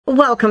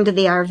Welcome to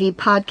the RV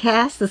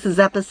Podcast. This is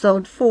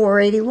episode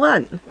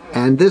 481.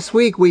 And this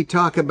week we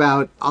talk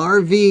about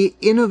RV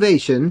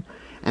innovation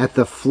at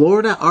the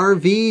Florida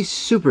RV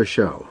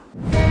Supershow.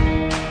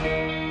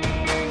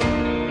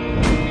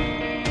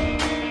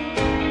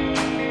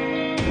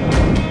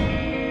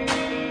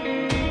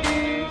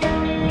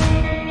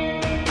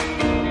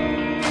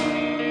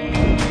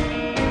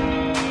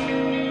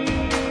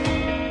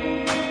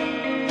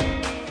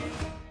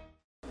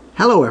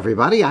 Hello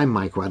everybody, I'm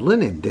Mike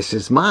Wedlin, and this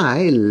is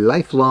my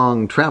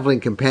lifelong traveling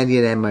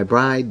companion and my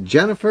bride,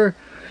 Jennifer.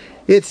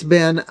 It's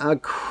been a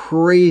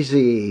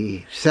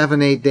crazy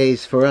 7-8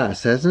 days for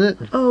us, hasn't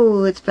it?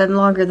 Oh, it's been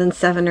longer than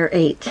 7 or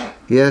 8.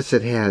 Yes,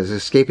 it has.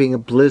 Escaping a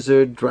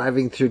blizzard,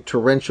 driving through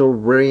torrential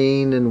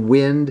rain and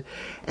wind,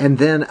 and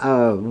then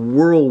a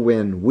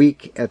whirlwind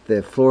week at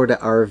the Florida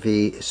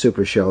RV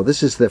Super Show.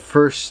 This is the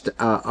first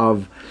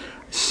of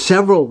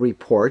several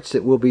reports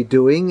that we'll be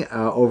doing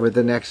over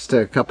the next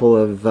couple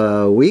of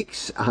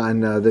weeks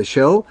on the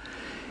show.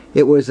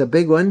 It was a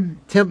big one.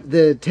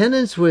 The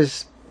attendance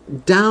was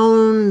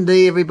down,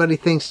 everybody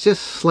thinks,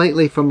 just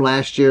slightly from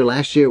last year.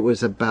 Last year it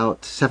was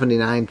about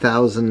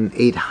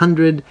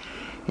 79,800,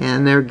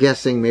 and they're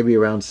guessing maybe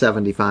around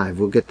 75.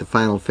 We'll get the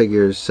final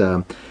figures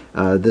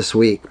this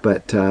week,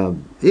 but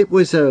it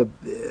was a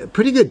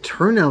pretty good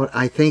turnout,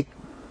 I think,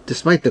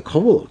 despite the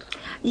cold.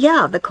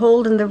 Yeah, the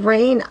cold and the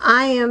rain.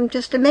 I am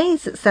just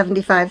amazed that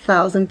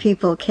 75,000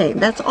 people came.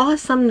 That's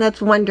awesome. That's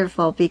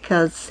wonderful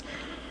because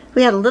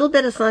we had a little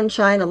bit of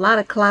sunshine, a lot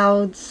of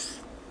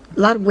clouds, a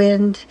lot of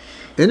wind.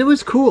 And it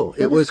was cool.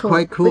 It was cool.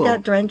 Quite cool. We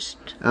got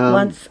drenched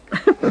once.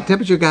 The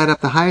temperature got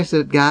up. The highest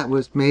it got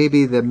was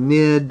maybe the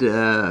mid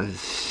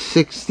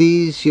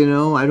 60s, you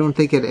know. I don't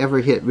think it ever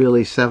hit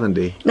really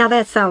 70. Now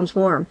that sounds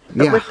warm.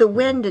 But Yeah. with the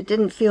wind, it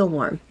didn't feel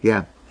warm.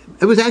 Yeah.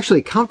 It was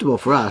actually comfortable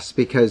for us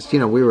because, you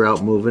know, we were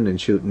out moving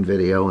and shooting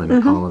video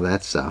and all of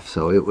that stuff.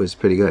 So it was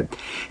pretty good.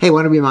 Hey, I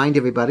want to remind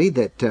everybody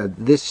that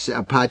this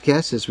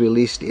podcast is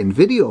released in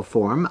video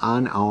form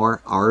on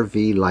our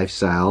RV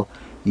Lifestyle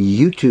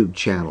YouTube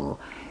channel.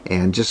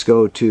 And just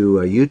go to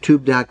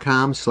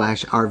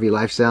youtube.com/RV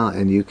Lifestyle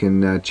and you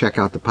can check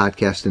out the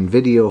podcast in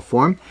video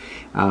form.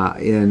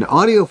 In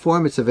audio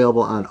form, it's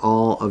available on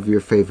all of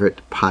your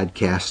favorite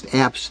podcast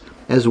apps,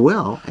 as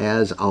well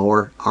as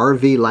our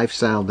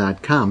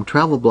rvlifestyle.com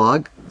travel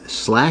blog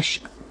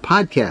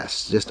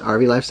 /podcasts. Just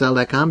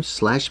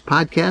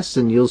rvlifestyle.com/podcasts,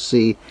 and you'll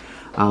see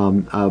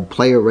a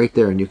player right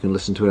there, and you can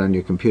listen to it on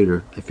your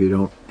computer if you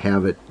don't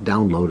have it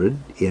downloaded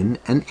in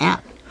an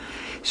app.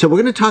 So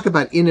we're going to talk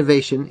about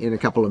innovation in a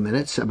couple of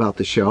minutes about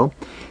the show.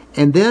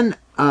 And then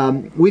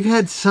we've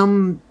had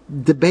some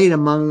debate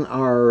among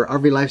our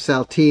RV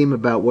Lifestyle team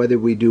about whether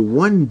we do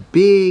one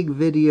big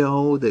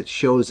video that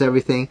shows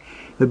everything.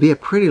 It would be a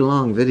pretty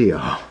long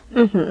video.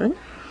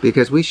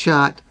 Because we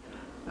shot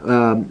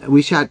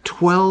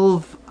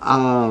 12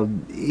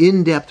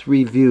 in-depth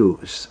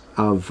reviews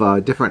of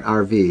different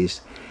RVs.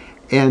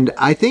 And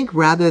I think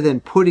rather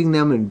than putting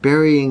them and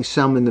burying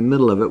some in the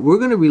middle of it, we're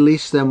going to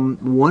release them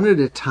one at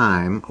a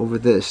time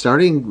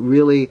starting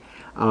really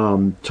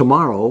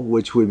tomorrow,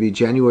 which would be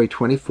January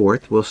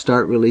 24th. We'll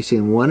start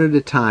releasing one at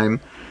a time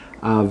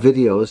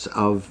videos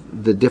of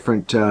the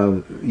different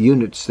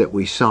units that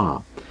we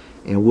saw.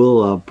 And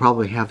we'll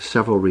probably have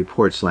several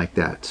reports like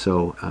that.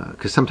 So,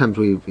 because sometimes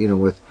we,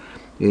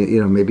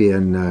 maybe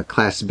in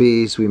Class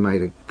Bs, we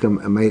may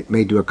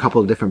do a couple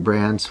of different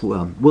brands.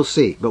 Well, we'll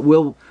see. But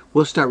we'll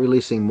start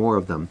releasing more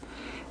of them.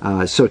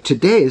 So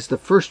today is the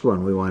first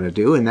one we want to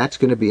do, and that's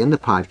going to be in the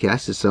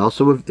podcast. It's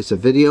a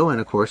video, and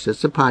of course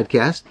it's a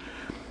podcast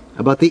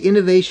about the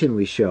innovation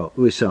we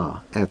saw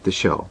at the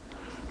show.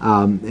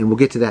 And we'll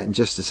get to that in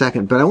just a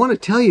second. But I want to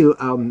tell you,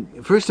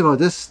 first of all,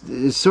 this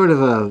is sort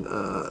of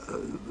a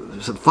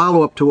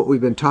follow-up to what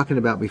we've been talking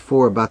about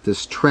before about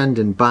this trend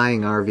in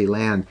buying RV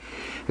land.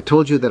 I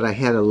told you that I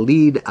had a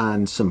lead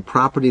on some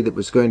property that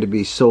was going to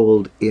be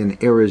sold in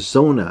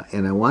Arizona,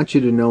 and I want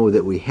you to know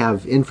that we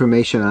have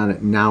information on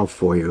it now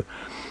for you.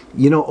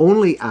 You know,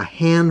 only a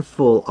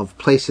handful of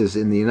places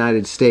in the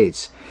United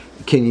States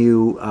can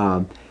you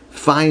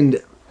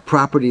find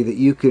property that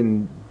you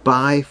can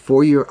buy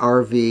for your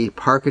RV,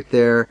 park it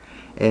there,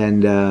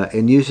 and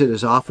use it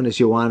as often as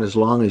you want, as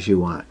long as you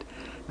want.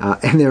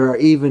 And there are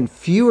even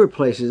fewer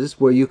places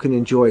where you can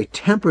enjoy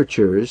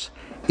temperatures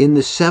in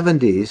the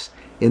 70s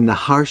in the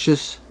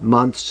harshest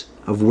months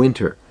of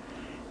winter.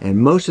 And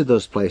most of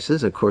those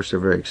places, of course, are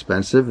very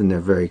expensive and they're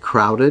very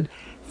crowded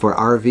for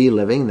RV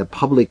living. The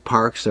public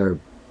parks are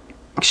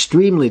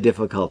extremely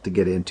difficult to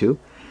get into.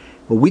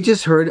 Well, we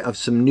just heard of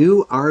some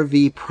new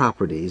RV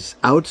properties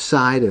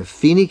outside of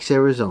Phoenix,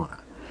 Arizona,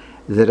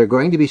 that are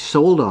going to be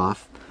sold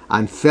off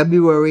on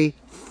February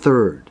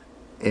 3rd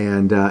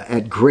and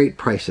at great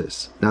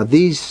prices. Now,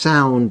 these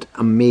sound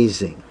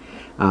amazing.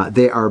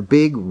 They are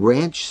big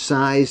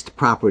ranch-sized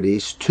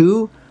properties,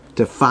 2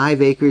 to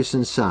 5 acres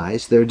in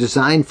size. They're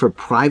designed for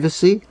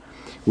privacy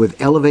with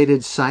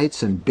elevated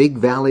sites and big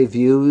valley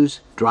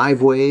views,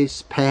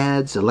 driveways,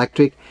 pads,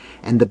 electric,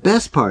 And the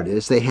best part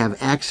is they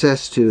have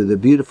access to the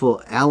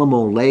beautiful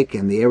Alamo Lake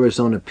and the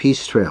Arizona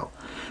Peace Trail.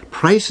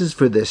 Prices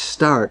for this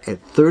start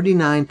at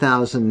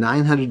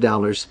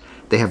 $39,900.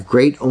 They have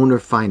great owner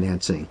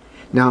financing.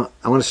 Now,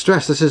 I want to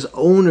stress this is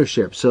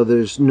ownership, so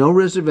there's no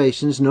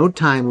reservations, no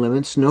time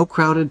limits, no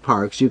crowded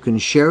parks. You can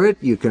share it,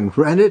 you can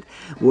rent it,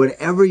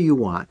 whatever you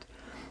want.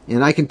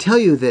 And I can tell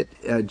you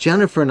that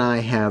Jennifer and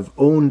I have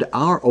owned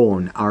our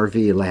own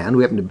RV land.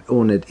 We happen to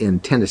own it in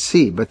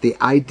Tennessee, but the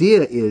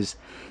idea is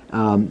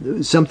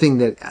something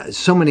that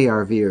so many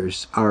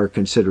RVers are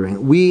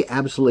considering. We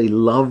absolutely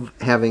love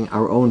having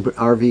our own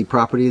RV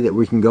property that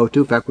we can go to.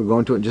 In fact, we're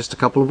going to it in just a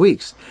couple of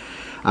weeks.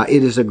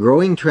 It is a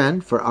growing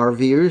trend for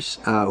RVers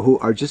who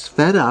are just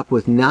fed up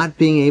with not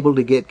being able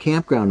to get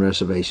campground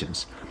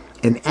reservations.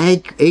 And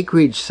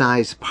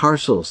acreage-sized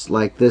parcels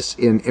like this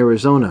in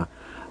Arizona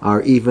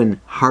are even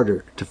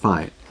harder to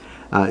find.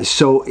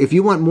 So if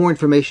you want more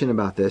information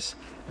about this,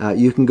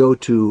 you can go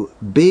to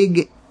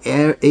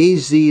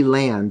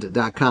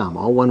bigazland.com,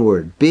 all one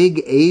word,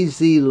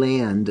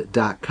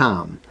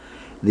 bigazland.com.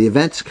 The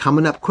event's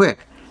coming up quick.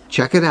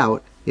 Check it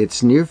out.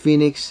 It's near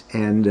Phoenix,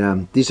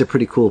 and these are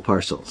pretty cool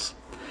parcels.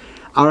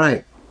 All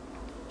right,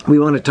 we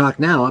want to talk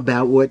now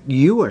about what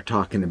you are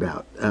talking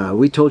about.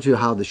 We told you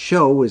how the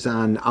show was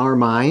on our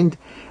mind,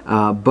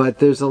 but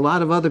there's a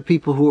lot of other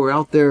people who are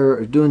out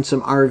there doing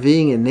some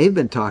RVing, and they've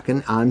been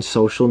talking on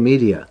social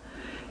media.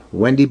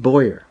 Wendy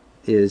Boyer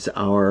is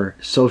our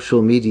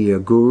social media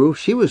guru.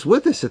 She was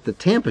with us at the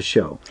Tampa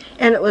show.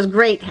 And it was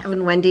great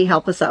having Wendy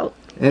help us out.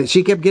 And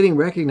she kept getting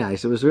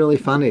recognized. It was really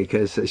funny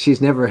because she's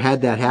never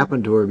had that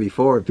happen to her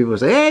before. People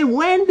say, "Hey,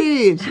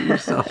 Wendy!" And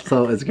so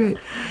it's great.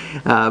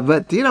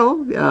 But,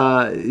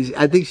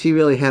 I think she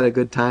really had a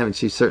good time, and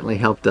she certainly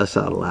helped us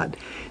out a lot.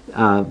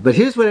 But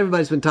here's what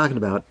everybody's been talking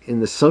about in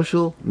the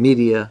social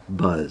media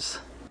buzz.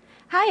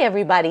 Hi,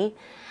 everybody.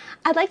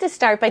 I'd like to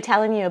start by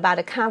telling you about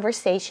a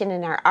conversation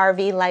in our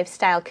RV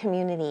lifestyle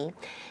community.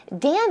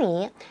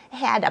 Danny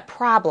had a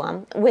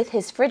problem with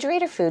his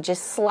refrigerator food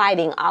just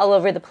sliding all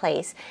over the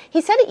place. He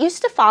said it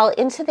used to fall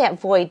into that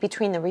void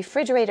between the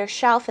refrigerator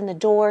shelf and the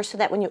door so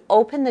that when you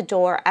open the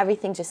door,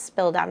 everything just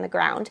spilled on the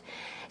ground.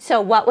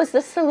 So what was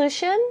the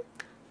solution?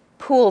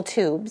 Pool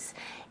tubes.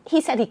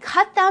 He said he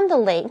cut down the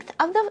length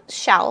of the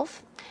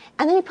shelf,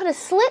 and then he put a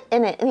slit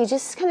in it, and he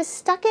just kind of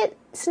snugged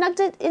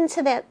it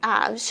into that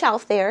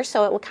shelf there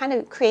so it kind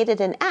of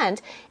created an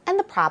end, and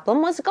the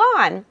problem was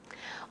gone.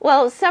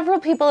 Well,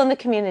 several people in the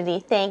community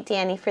thanked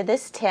Danny for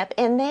this tip,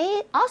 and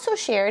they also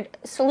shared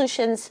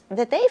solutions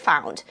that they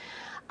found.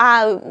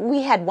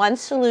 We had one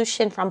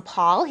solution from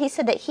Paul. He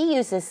said that he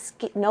uses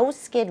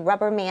no-skid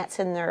rubber mats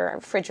in their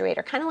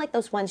refrigerator, kind of like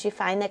those ones you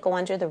find that go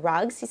under the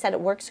rugs. He said it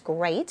works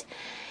great.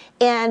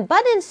 And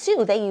Bud and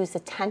Sue, they use a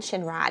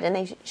tension rod, and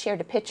they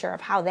shared a picture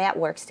of how that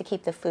works to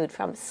keep the food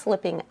from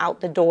slipping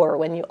out the door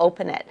when you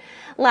open it.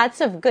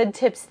 Lots of good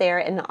tips there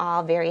and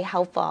all very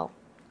helpful.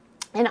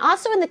 And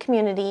also in the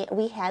community,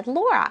 we had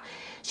Laura.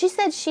 She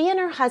said she and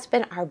her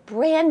husband are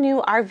brand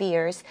new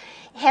RVers,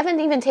 haven't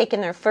even taken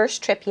their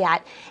first trip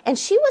yet, and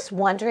she was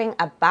wondering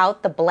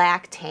about the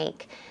black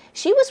tank.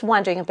 She was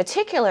wondering in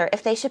particular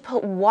if they should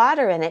put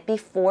water in it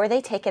before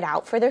they take it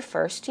out for their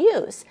first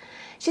use.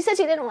 She said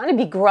she didn't want to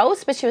be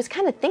gross, but she was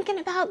kind of thinking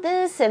about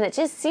this, and it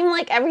just seemed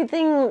like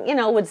everything,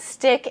 would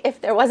stick if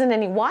there wasn't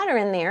any water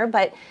in there,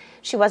 but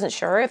she wasn't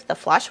sure if the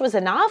flush was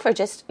enough or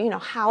just,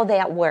 how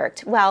that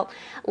worked. Well,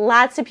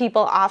 lots of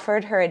people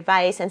offered her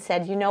advice and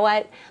said, you know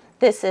what?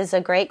 This is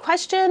a great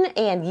question,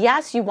 and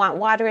yes, you want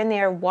water in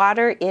there.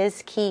 Water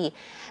is key.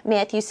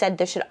 Matthew said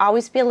there should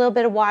always be a little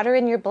bit of water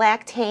in your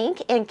black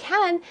tank, and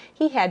Ken,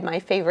 he had my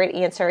favorite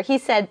answer. He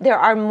said there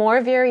are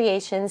more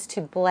variations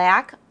to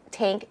black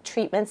tank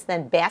treatments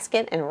than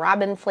basket and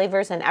robin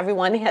flavors, and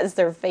everyone has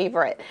their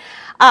favorite.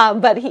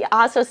 But he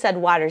also said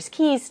water's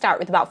key. Start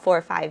with about 4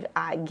 or 5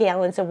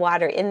 gallons of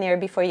water in there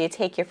before you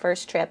take your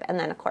first trip, and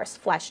then, of course,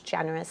 flush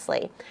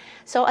generously.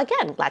 So,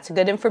 again, lots of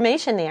good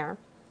information there.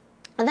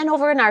 And then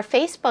over in our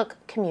Facebook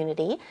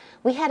community,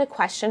 we had a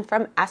question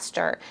from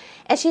Esther.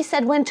 And she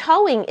said, when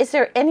towing, is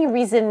there any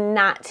reason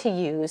not to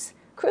use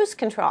cruise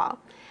control?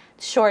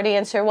 Short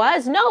answer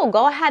was, no,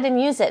 go ahead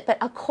and use it.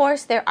 But of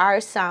course, there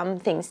are some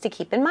things to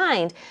keep in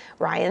mind.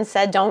 Ryan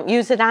said, don't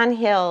use it on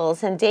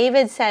hills. And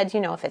David said,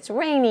 if it's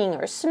raining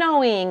or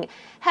snowing,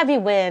 heavy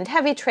wind,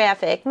 heavy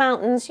traffic,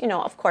 mountains,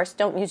 of course,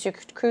 don't use your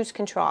cruise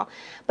control.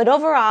 But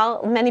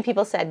overall, many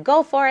people said,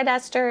 go for it,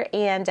 Esther.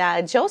 And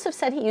Joseph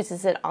said he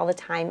uses it all the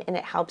time, and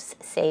it helps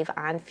save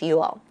on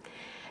fuel.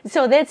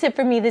 So that's it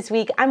for me this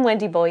week. I'm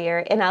Wendy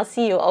Boyer, and I'll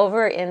see you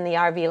over in the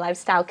RV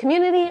Lifestyle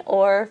community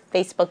or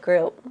Facebook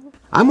group.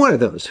 I'm one of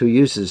those who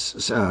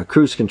uses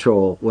cruise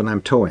control when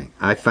I'm towing.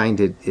 I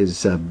find it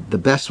is the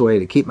best way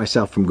to keep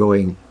myself from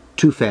going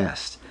too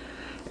fast.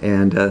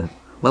 And,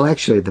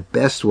 actually, the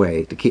best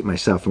way to keep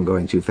myself from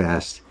going too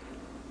fast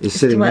is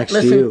sitting next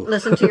to you.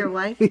 Listen to your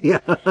wife? Yeah.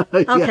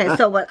 Okay, Yeah.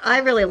 so what I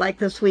really liked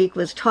this week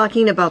was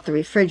talking about the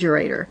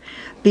refrigerator,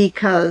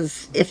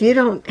 because if you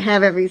don't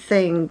have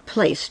everything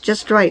placed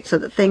just right so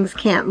that things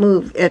can't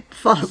move, it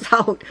falls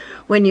out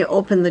when you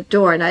open the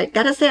door. And I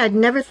gotta say, I'd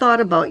never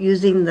thought about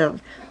using the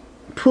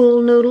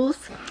pool noodles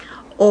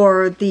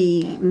or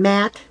the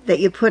mat that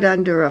you put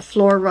under a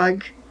floor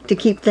rug to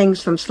keep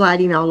things from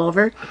sliding all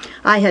over.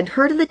 I had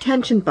heard of the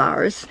tension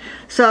bars,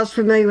 so I was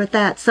familiar with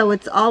that. So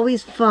it's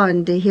always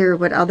fun to hear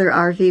what other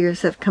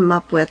RVers have come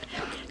up with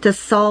to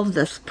solve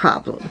this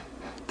problem.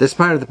 This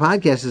part of the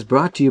podcast is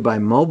brought to you by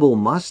Mobile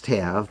Must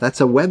Have.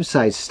 That's a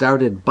website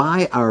started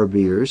by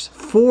RVers,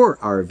 for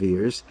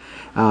RVers,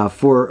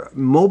 for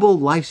mobile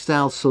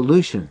lifestyle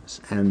solutions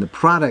and the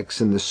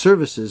products and the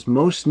services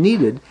most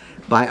needed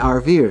by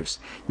RVers.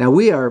 Now,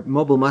 we are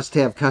Mobile Must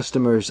Have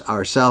customers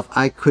ourselves.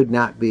 I could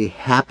not be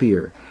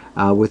happier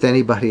with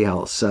anybody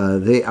else.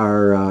 They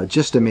are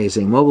just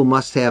amazing. Mobile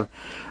Must Have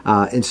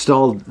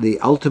installed the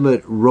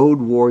ultimate road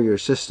warrior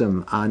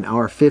system on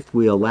our fifth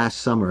wheel last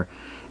summer,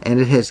 and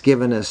it has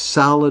given us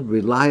solid,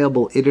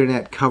 reliable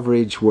internet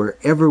coverage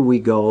wherever we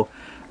go.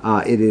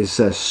 It is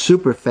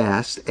super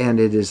fast, and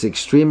it is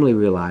extremely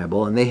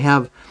reliable, and they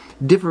have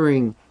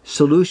differing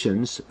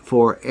solutions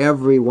for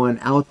everyone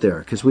out there,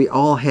 because we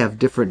all have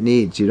different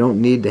needs. You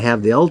don't need to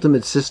have the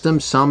ultimate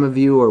system. Some of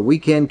you are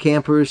weekend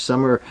campers,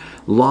 some are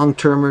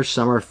long-termers,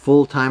 some are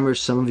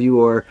full-timers, some of you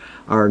are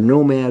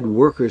nomad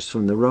workers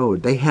from the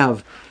road. They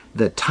have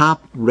the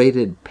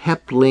top-rated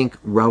PepLink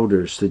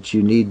routers that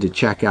you need to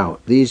check out.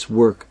 These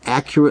work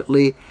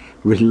accurately,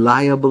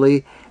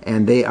 reliably,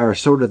 and they are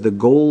sort of the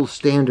gold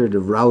standard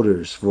of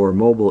routers for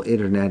mobile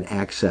internet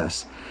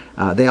access.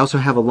 They also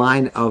have a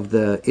line of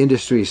the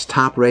industry's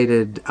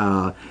top-rated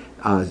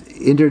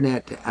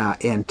internet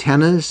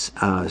antennas,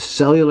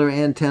 cellular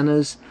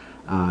antennas,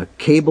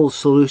 cable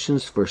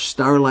solutions for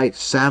Starlight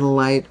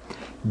satellite,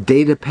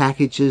 data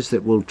packages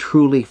that will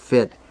truly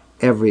fit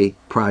every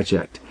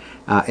project.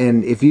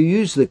 And if you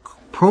use the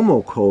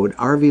promo code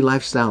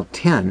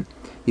RVLifestyle10,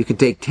 you can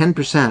take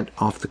 10%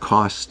 off the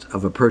cost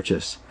of a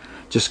purchase.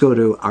 Just go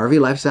to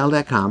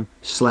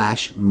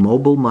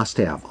rvlifestyle.com/mobile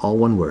must-have, all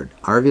one word,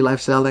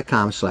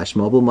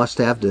 rvlifestyle.com/mobile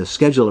must-have to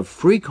schedule a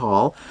free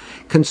call.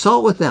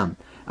 Consult with them.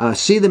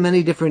 See the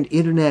many different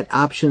internet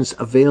options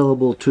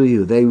available to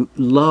you. They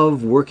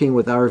love working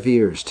with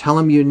RVers. Tell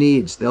them your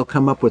needs. They'll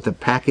come up with a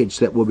package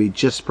that will be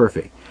just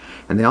perfect.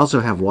 And they also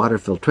have water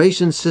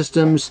filtration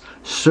systems,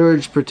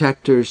 surge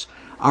protectors,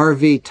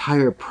 RV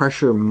tire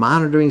pressure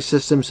monitoring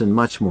systems, and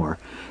much more.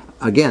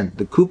 Again,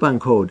 the coupon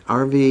code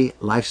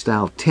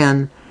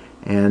RVLifestyle10,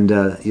 and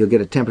you'll get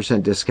a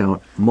 10%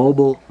 discount.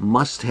 Mobile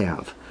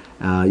must-have.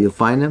 You'll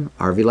find them,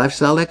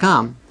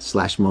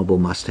 rvlifestyle.com/mobile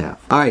must-have.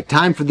 All right,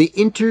 time for the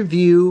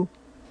interview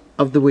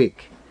of the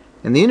week.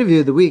 And the interview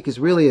of the week is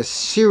really a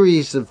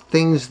series of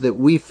things that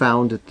we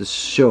found at the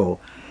show.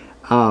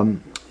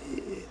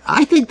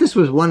 I think this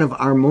was one of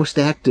our most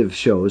active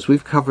shows.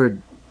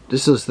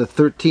 This was the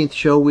 13th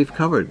show we've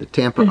covered, the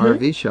Tampa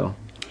RV show.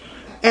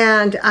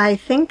 And I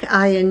think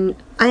I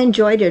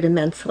enjoyed it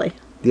immensely.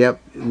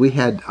 Yep, we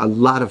had a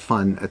lot of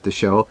fun at the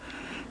show.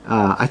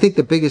 I think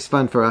the biggest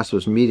fun for us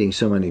was meeting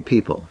so many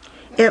people.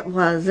 It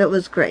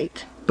was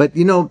great. But,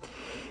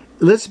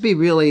 let's be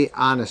really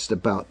honest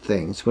about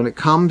things. When it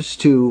comes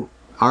to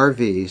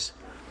RVs,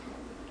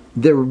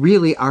 there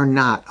really are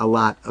not a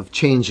lot of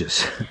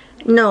changes.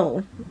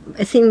 No,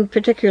 I think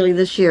particularly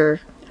this year.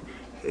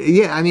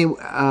 Yeah,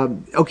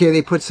 okay,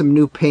 they put some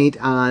new paint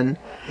on.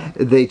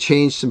 They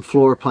changed some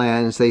floor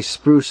plans. They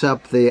spruce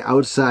up the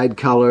outside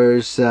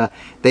colors.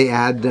 They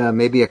add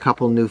maybe a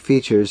couple new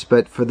features.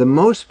 But for the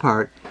most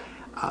part,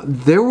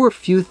 there were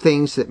few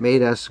things that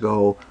made us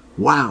go,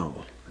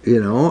 wow.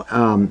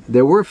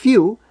 There were a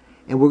few,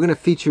 and we're going to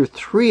feature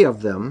 3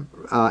 of them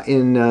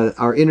in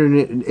our our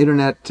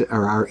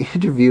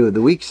interview of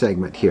the week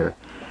segment here.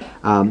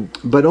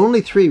 But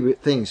only 3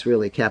 things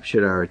really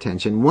captured our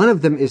attention. One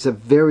of them is a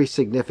very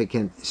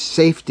significant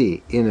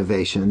safety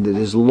innovation that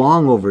is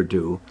long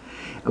overdue.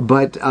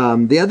 But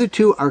the other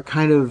 2 are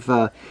kind of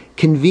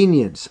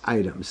convenience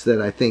items that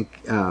I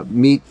think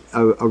meet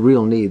a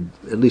real need,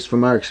 at least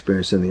from our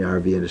experience in the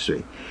RV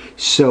industry.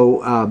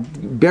 So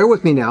bear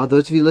with me now.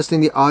 Those of you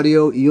listening to the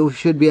audio, you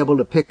should be able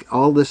to pick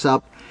all this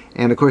up.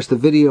 And of course, the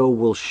video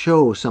will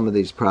show some of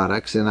these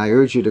products. And I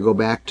urge you to go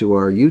back to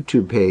our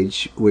YouTube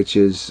page, which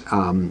is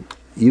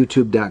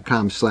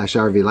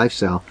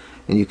youtube.com/RVLifestyle,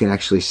 and you can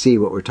actually see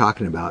what we're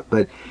talking about.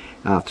 But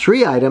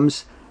 3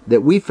 items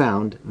that we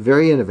found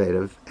very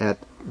innovative at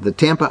the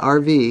Tampa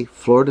RV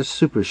Florida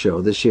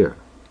Supershow this year.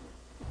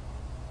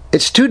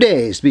 It's 2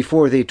 days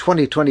before the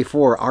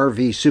 2024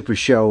 RV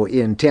Supershow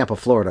in Tampa,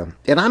 Florida,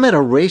 and I'm at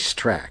a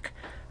racetrack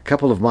a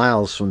couple of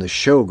miles from the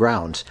show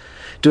grounds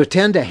to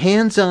attend a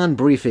hands-on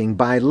briefing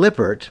by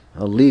Lippert,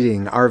 a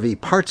leading RV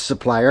parts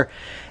supplier,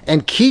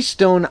 and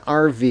Keystone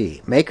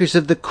RV, makers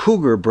of the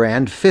Cougar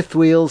brand fifth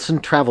wheels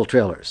and travel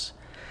trailers.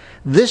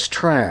 This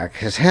track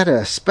has had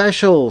a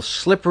special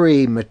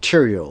slippery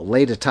material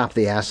laid atop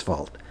the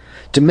asphalt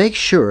to make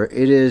sure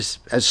it is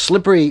as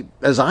slippery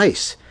as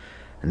ice,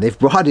 and they've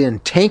brought in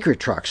tanker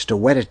trucks to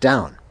wet it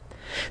down.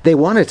 They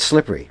want it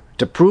slippery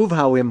to prove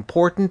how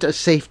important a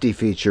safety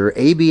feature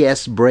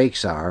ABS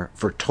brakes are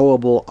for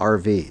towable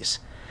RVs.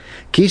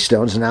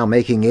 Keystone's now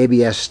making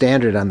ABS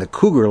standard on the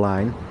Cougar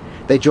line.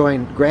 They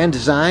joined Grand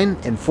Design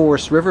and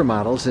Forest River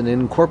models in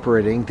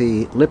incorporating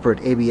the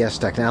Lippert ABS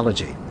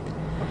technology.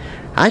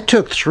 I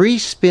took 3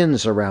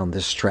 spins around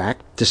this track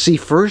to see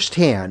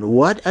firsthand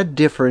what a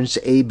difference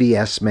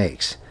ABS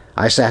makes.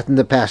 I sat in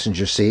the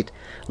passenger seat.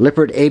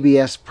 Lippert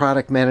ABS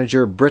product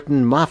manager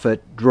Britton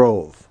Moffat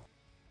drove.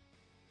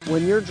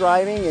 When you're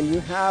driving and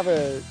you have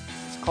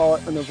let's call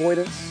it an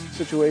avoidance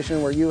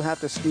situation where you have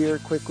to steer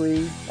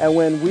quickly, and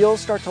when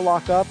wheels start to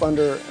lock up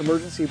under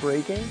emergency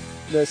braking,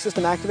 the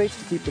system activates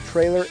to keep the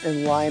trailer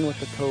in line with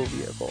the tow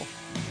vehicle.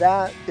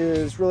 That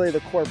is really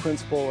the core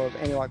principle of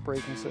anti-lock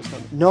braking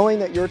system. Knowing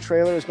that your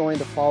trailer is going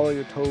to follow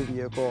your tow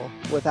vehicle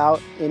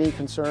without any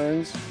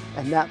concerns,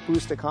 and that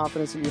boost of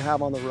confidence that you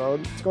have on the road,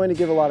 it's going to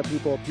give a lot of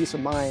people a peace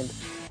of mind.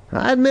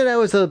 I admit I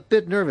was a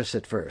bit nervous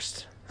at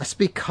first. That's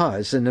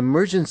because an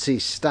emergency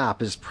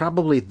stop is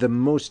probably the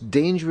most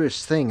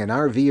dangerous thing an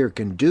RVer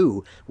can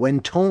do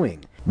when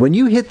towing. When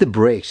you hit the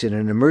brakes in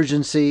an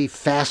emergency,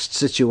 fast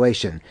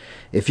situation,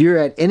 if you're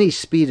at any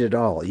speed at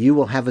all, you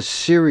will have a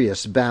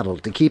serious battle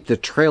to keep the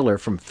trailer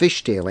from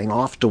fishtailing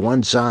off to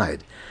one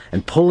side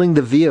and pulling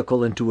the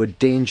vehicle into a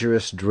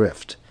dangerous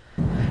drift.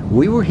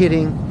 We were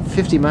hitting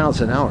 50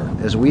 miles an hour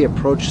as we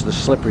approached the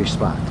slippery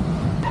spot.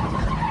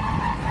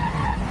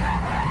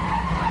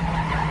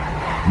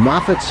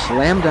 Moffat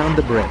slammed down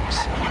the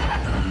brakes,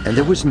 and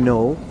there was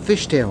no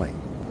fishtailing.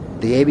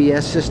 The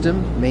ABS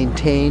system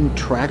maintained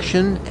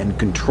traction and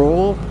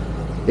control.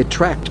 It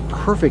tracked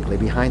perfectly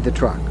behind the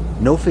truck,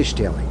 no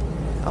fishtailing,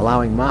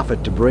 allowing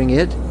Moffat to bring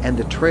it and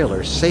the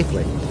trailer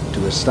safely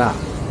to a stop.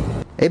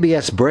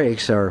 ABS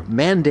brakes are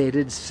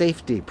mandated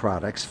safety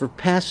products for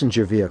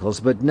passenger vehicles,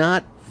 but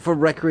not for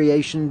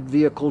recreation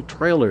vehicle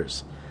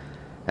trailers.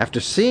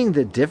 After seeing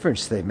the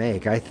difference they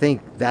make, I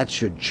think that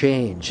should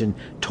change, and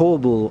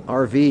towable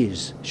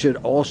RVs should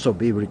also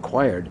be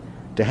required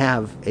to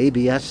have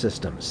ABS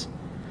systems.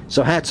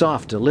 So hats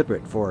off to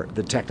Lippert for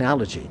the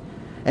technology,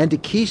 and to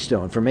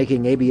Keystone for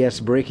making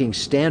ABS braking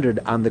standard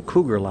on the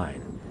Cougar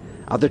line.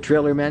 Other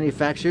trailer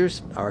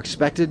manufacturers are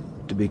expected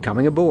to be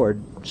coming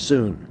aboard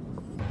soon.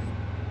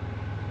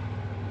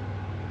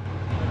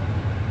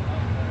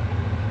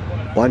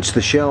 Once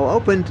the show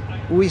opened,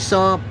 we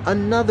saw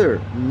another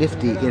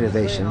nifty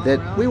innovation that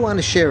we want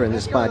to share in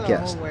this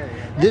podcast.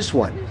 This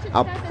one,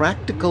 a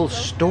practical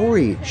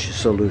storage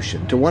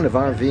solution to one of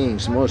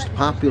RVing's most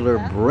popular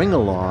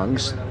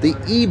bring-alongs, the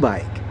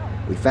e-bike.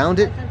 We found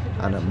it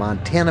on a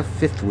Montana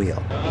fifth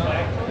wheel.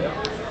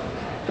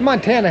 The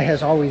Montana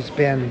has always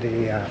been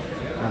the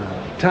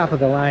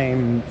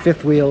top-of-the-line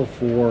fifth wheel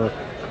for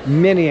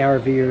many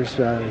RVers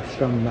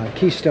from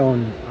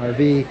Keystone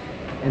RV,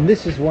 and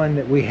this is one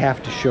that we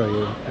have to show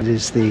you. It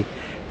is the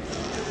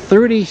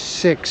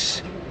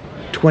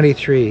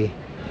 3623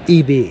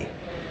 EB.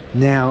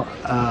 Now,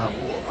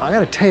 I got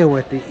to tell you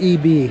what the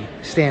EB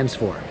stands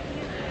for.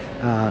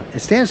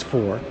 It stands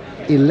for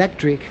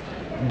electric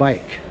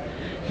bike.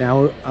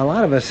 Now, a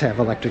lot of us have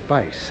electric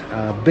bikes,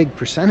 a big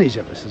percentage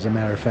of us, as a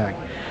matter of fact.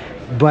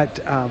 But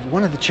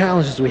one of the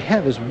challenges we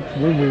have is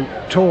when we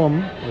tow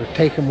them or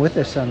take them with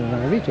us on an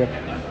RV trip,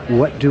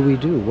 what do we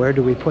do? Where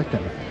do we put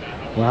them?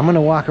 Well, I'm going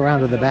to walk around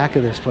to the back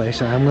of this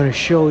place, and I'm going to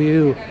show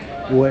you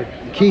what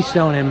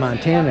Keystone and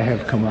Montana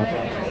have come up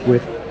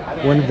with,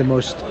 one of the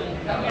most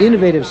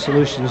innovative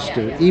solutions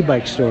to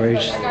e-bike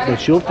storage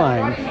that you'll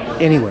find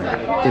anywhere.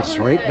 It's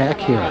right back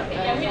here.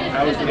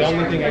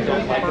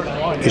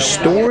 You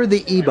store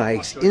the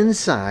e-bikes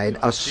inside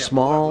a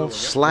small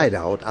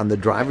slide-out on the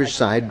driver's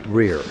side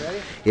rear.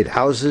 It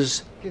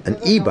houses an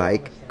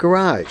e-bike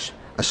garage.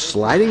 A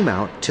sliding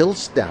mount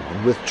tilts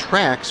down with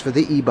tracks for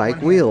the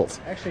e-bike wheels.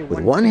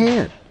 With one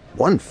hand,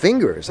 one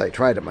finger as I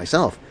tried it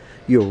myself,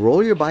 you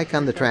roll your bike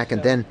on the track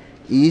and then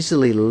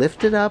easily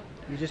lift it up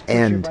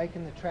and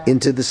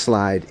into the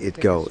slide it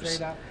goes.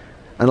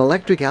 An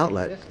electric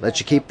outlet lets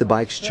you keep the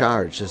bikes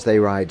charged as they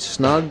ride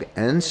snug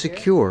and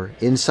secure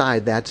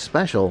inside that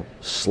special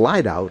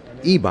slide-out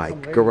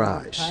e-bike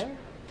garage.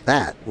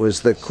 That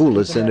was the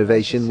coolest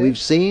innovation we've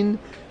seen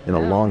in a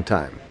long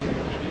time.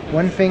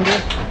 One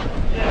finger,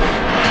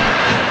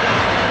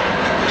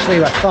 actually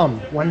a thumb,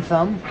 one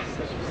thumb,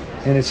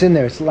 and it's in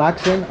there. It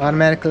locks in,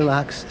 automatically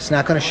locks. It's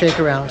not going to shake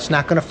around. It's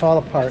not going to fall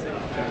apart.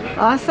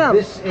 Awesome.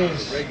 This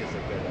is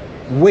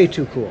way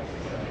too cool.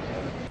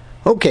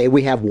 Okay,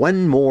 we have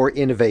one more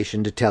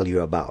innovation to tell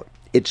you about.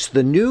 It's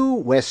the new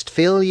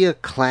Westphalia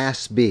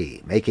Class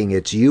B, making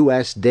its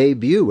U.S.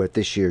 debut at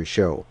this year's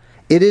show.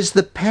 It is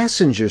the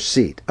passenger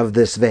seat of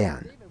this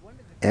van,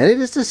 and it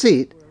is the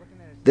seat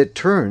that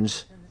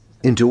turns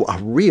into a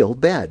real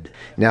bed.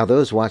 Now,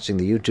 those watching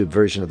the YouTube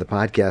version of the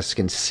podcast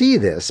can see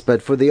this,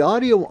 but for the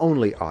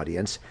audio-only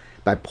audience,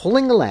 by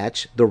pulling a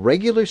latch, the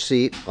regular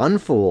seat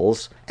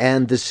unfolds,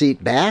 and the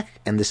seat back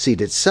and the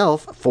seat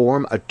itself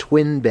form a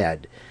twin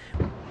bed.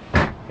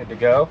 good to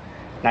go.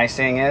 Nice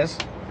thing is,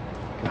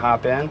 you can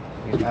hop in,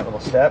 use that little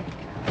step,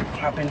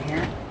 hop in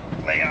here,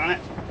 lay on it,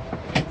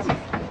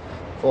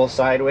 full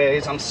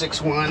sideways. I'm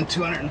 6'1",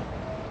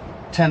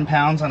 210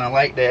 pounds on a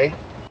light day.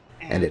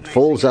 And it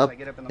folds up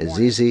as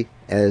easy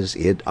as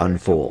it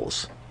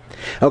unfolds.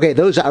 Okay,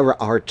 those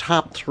are our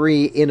top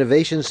 3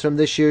 innovations from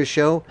this year's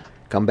show.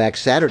 Come back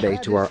Saturday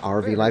to our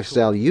RV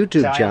Lifestyle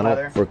YouTube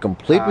channel for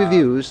complete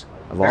reviews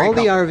of all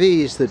the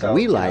RVs that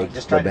we like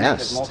just the try to make it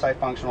best. as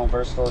multifunctional,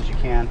 versatile as you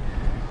can.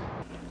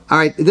 All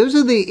right, those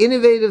are the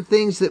innovative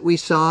things that we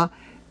saw.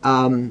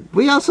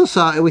 We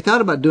also we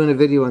thought about doing a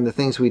video on the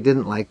things we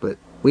didn't like, but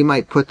we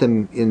might put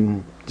them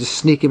in, just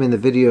sneak them in the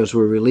videos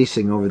we're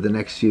releasing over the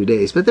next few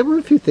days. But there were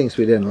a few things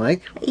we didn't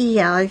like.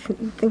 Yeah, I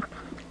think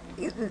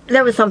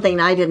there was something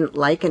I didn't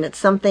like, and it's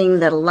something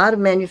that a lot of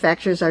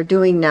manufacturers are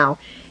doing now.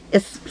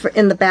 It's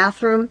in the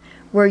bathroom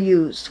where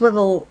you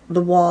swivel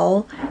the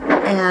wall,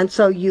 and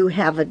so you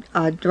have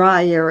a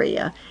dry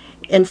area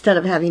instead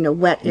of having a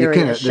wet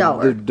area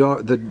shower.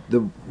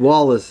 The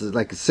wall is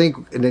like a sink,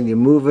 and then you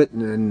move it,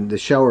 and then the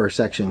shower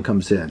section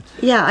comes in.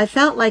 Yeah, I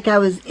felt like I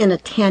was in a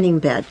tanning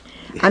bed.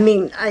 I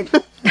mean, I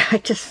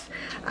just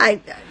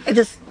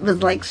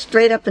was like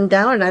straight up and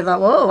down, and I thought,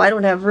 whoa, I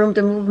don't have room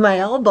to move my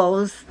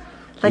elbows.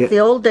 Like the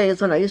old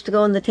days when I used to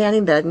go in the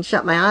tanning bed and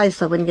shut my eyes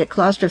so I wouldn't get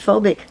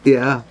claustrophobic.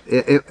 Yeah,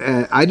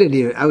 I didn't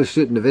even. I was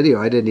shooting the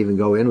video. I didn't even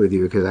go in with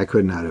you because I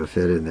could not have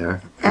fit in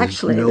there.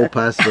 Actually, no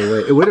possible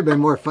way. It would have been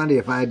more funny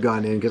if I had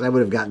gone in because I would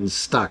have gotten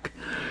stuck.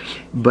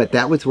 But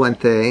that was one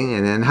thing.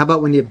 And then how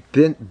about when you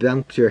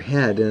bumped your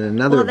head in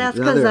another? Well, that's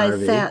because I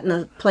sat in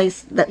a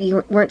place that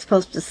you weren't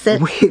supposed to sit.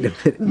 Wait a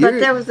minute. But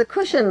there was a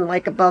cushion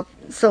like about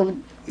so.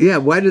 Yeah,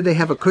 why did they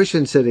have a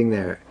cushion sitting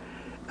there?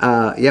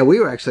 Yeah, we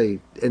were actually,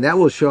 and that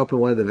will show up in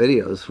one of the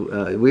videos.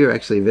 We were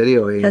actually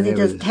videoing. Because he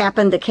just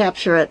happened to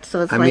capture it,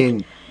 so it's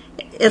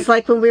it's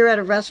like when we were at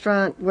a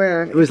restaurant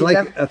where... It was like,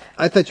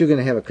 I thought you were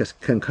going to have a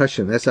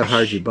concussion. That's how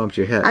hard you bumped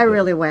your head. I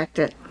really whacked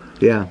it.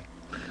 Yeah.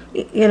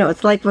 You know,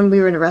 it's like when we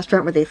were in a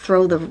restaurant where they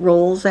throw the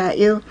rolls at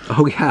you.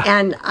 Oh, yeah.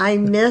 And I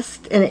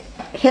missed, and it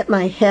hit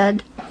my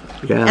head.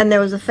 Yeah. And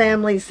there was a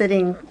family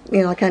sitting,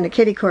 you know, kind of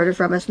kitty corner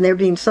from us, and they were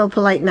being so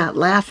polite, not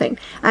laughing.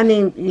 I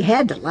mean, you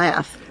had to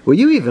laugh. Well,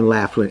 you even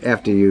laughed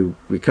after you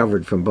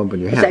recovered from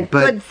bumping your head. It's a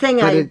good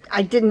thing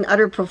I didn't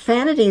utter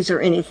profanities or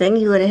anything.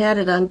 You would have had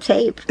it on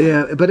tape.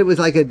 Yeah, but it was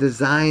like a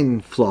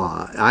design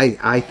flaw,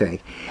 I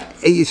think.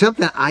 It's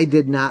something I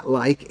did not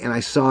like, and I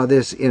saw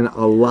this in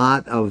a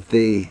lot of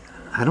the,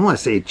 I don't want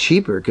to say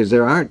cheaper, because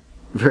there aren't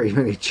very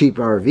many cheap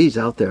RVs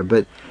out there,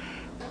 but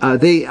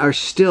they are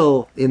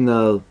still in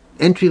the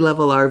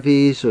entry-level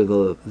RVs, or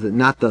the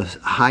not the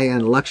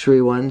high-end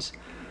luxury ones,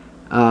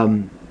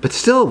 but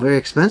still very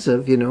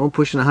expensive, you know,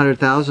 pushing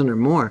 $100,000 or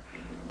more.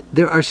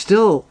 There are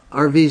still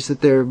RVs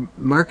that they're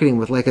marketing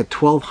with like a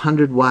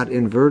 1,200 watt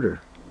inverter.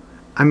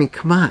 I mean,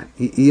 come on,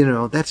 you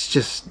know, that's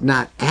just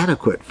not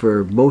adequate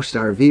for most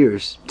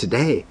RVers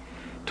today.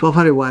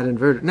 1,200 watt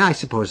inverter. Now, I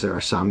suppose there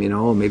are some, you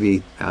know,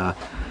 maybe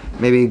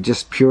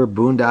just pure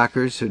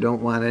boondockers who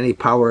don't want any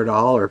power at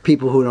all, or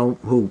people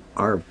who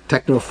are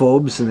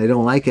technophobes and they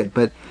don't like it,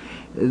 but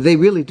they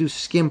really do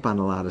skimp on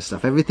a lot of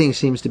stuff. Everything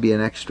seems to be an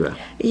extra.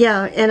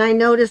 Yeah, and I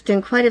noticed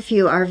in quite a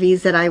few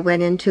RVs that I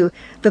went into,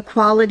 the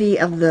quality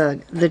of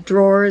the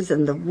drawers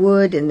and the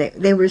wood, and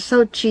they were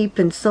so cheap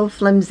and so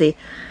flimsy.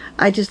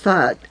 I just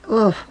thought,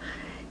 oh,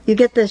 you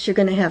get this, you're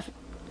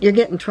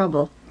getting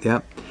trouble.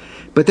 Yeah,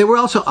 but there were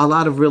also a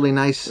lot of really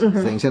nice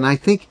things, and I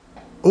think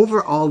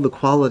overall the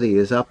quality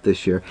is up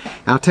this year.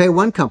 And I'll tell you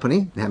one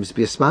company, it happens to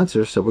be a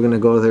sponsor, so we're going to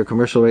go to their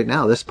commercial right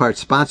now. This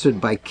part's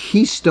sponsored by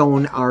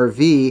Keystone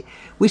RV.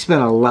 We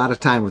spent a lot of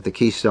time with the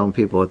Keystone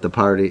people at the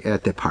party.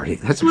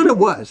 That's what it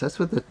was. That's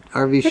what the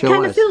RV show was. It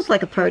kind of feels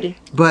like a party.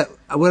 But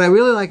what I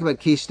really like about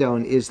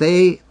Keystone is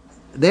they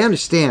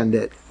understand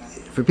that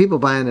for people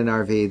buying an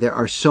RV, there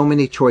are so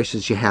many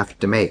choices you have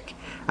to make.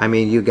 I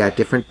mean, you've got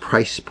different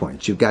price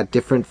points, you've got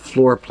different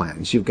floor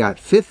plans, you've got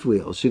fifth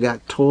wheels, you've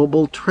got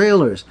towable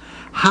trailers.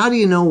 How do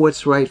you know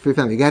what's right for your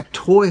family? You got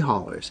toy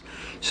haulers.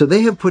 So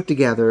they have put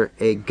together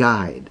a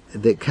guide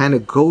that kind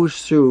of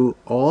goes through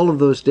all of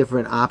those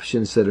different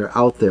options that are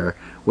out there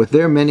with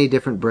their many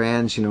different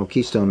brands. You know,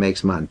 Keystone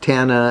makes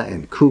Montana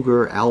and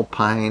Cougar,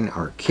 Alpine,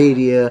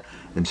 Arcadia,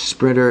 and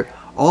Sprinter,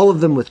 all of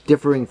them with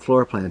differing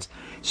floor plans.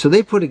 So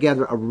they put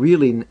together a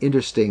really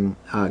interesting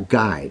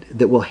guide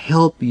that will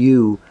help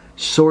you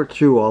sort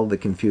through all the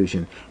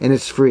confusion, and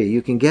it's free.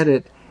 You can get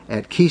it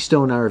at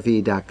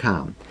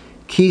KeystoneRV.com.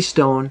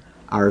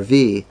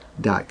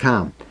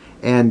 KeystoneRV.com.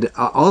 And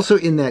also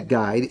in that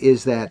guide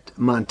is that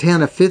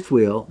Montana fifth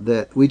wheel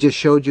that we just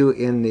showed you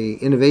in the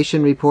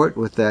innovation report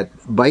with that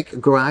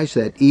bike garage,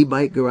 that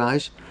e-bike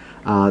garage.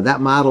 That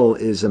model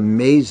is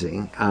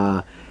amazing.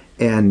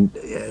 And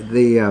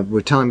they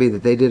were telling me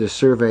that they did a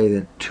survey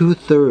that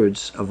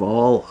 2/3 of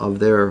all of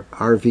their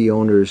RV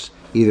owners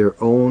either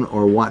own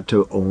or want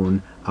to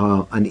own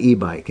an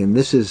e-bike. And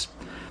this is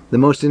the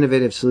most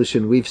innovative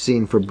solution we've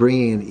seen for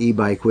bringing an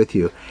e-bike with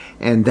you.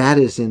 And that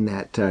is in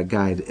that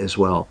guide as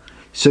well.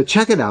 So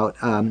check it out.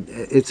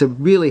 It's a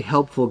really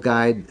helpful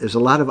guide. There's a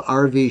lot of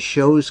RV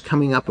shows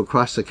coming up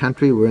across the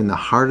country. We're in the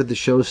heart of the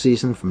show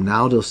season from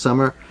now till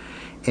summer,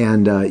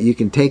 and you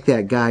can take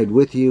that guide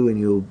with you, and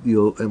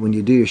you'll when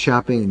you do your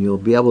shopping, and you'll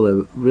be able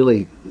to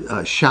really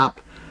shop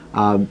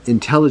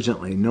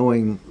intelligently,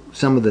 knowing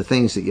some of the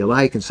things that you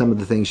like and some of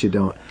the things you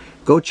don't.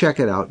 Go check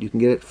it out. You can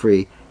get it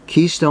free.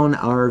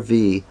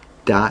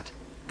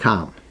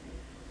 KeystoneRV.com.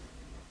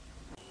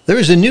 There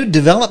is a new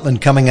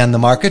development coming on the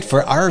market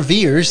for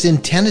RVers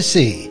in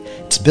Tennessee.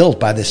 It's built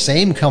by the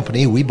same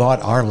company we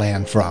bought our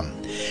land from.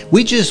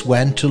 We just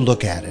went to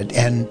look at it,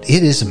 and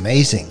it is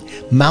amazing.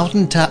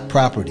 Mountaintop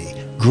property,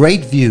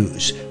 great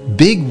views,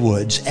 big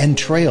woods and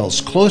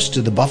trails close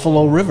to the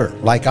Buffalo River,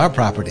 like our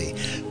property.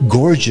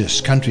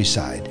 Gorgeous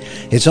countryside.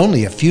 It's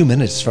only a few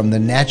minutes from the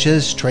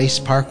Natchez Trace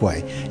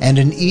Parkway and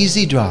an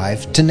easy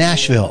drive to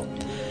Nashville.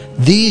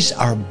 These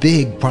are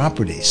big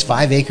properties,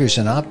 5 acres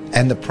and up,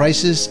 and the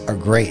prices are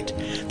great.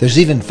 There's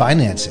even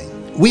financing.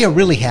 We are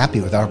really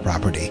happy with our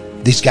property.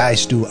 These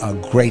guys do a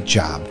great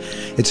job.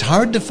 It's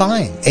hard to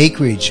find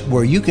acreage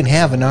where you can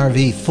have an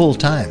RV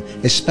full-time,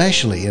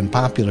 especially in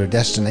popular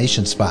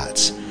destination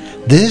spots.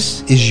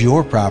 This is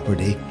your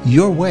property,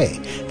 your way.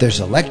 There's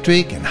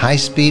electric and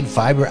high-speed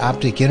fiber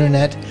optic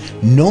internet.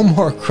 No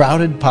more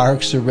crowded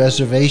parks or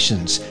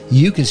reservations.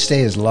 You can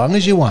stay as long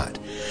as you want.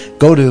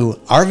 Go to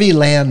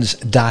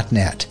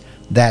rvlands.net.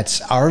 That's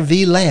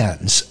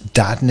rvlands.net.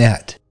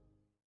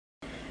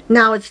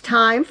 Now it's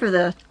time for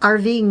the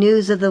RV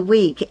News of the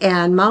Week,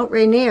 and Mount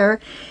Rainier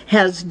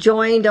has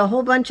joined a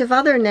whole bunch of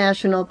other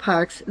national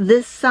parks.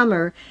 This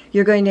summer,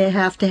 you're going to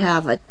have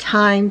a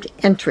timed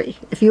entry.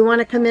 If you want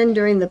to come in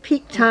during the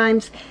peak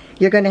times,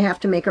 you're going to have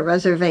to make a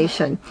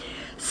reservation.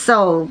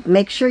 So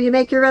make sure you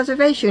make your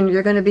reservation.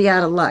 You're going to be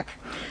out of luck.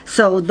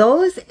 So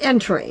those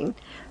entering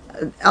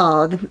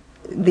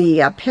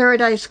the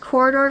Paradise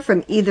Corridor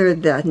from either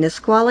the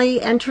Nisqually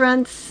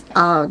entrance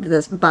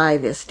by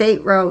the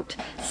State Route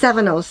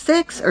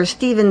 706 or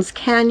Stevens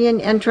Canyon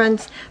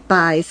entrance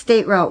by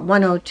State Route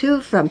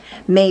 102 from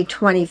May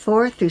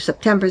 24th through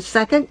September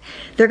 2nd,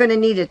 they're going to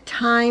need a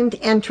timed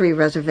entry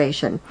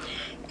reservation.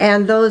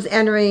 And those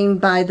entering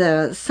by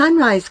the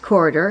Sunrise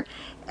Corridor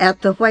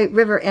at the White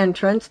River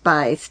entrance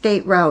by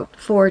State Route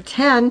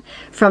 410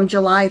 from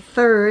July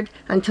 3rd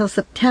until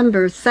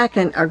September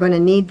 2nd are going to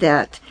need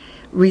that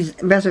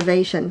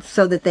reservation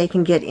so that they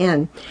can get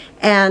in.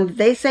 And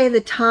they say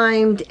the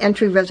timed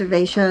entry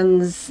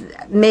reservations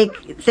make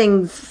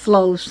things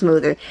flow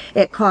smoother.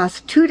 It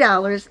costs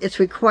 $2. It's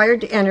required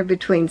to enter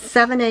between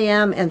 7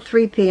 a.m. and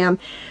 3 p.m.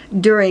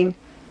 during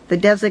the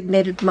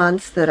designated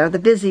months that are the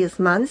busiest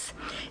months.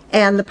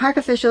 And the park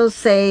officials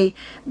say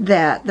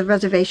that the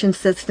reservation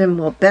system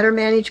will better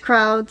manage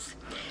crowds,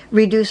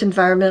 reduce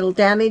environmental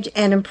damage,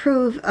 and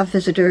improve a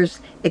visitor's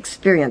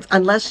experience,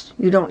 unless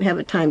you don't have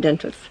a timed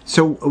entrance.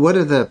 So what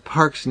are the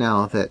parks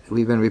now that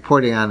we've been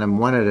reporting on them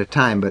one at a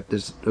time, but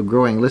there's a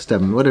growing list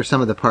of them? What are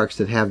some of the parks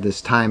that have this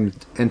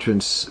timed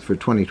entrance for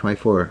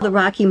 2024? The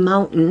Rocky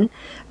Mountain,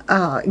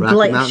 Mountain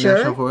Glacier,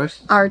 National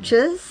Forest?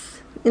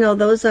 Arches,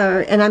 those are,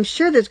 and I'm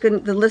sure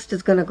the list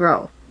is going to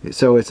grow.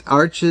 So it's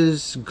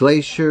Arches,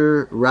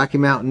 Glacier, Rocky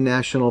Mountain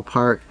National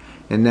Park,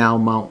 and now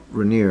Mount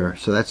Rainier.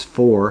 So that's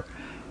 4.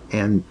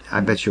 And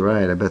I bet you're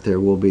right. I bet there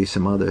will be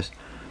some others.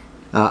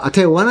 I'll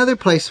tell you one other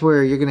place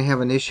where you're going to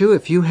have an issue.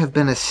 If you have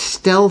been a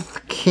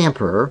stealth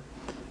camper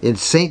in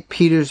St.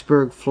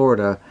 Petersburg,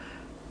 Florida,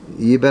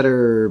 you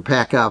better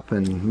pack up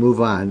and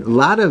move on. A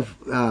lot of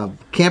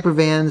camper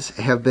vans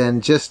have been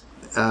just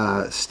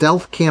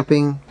stealth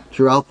camping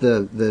throughout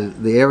the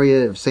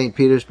area of St.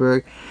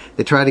 Petersburg.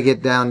 They try to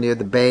get down near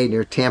the bay,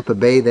 near Tampa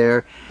Bay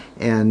there,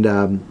 and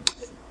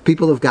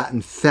people have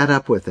gotten fed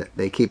up with it.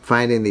 They keep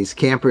finding these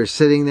campers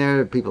sitting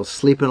there, people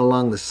sleeping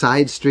along the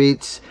side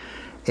streets,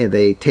 and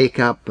they take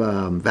up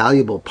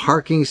valuable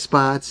parking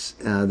spots.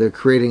 They're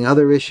creating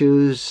other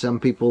issues. Some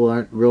people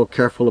aren't real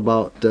careful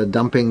about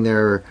dumping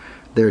their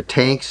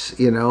tanks,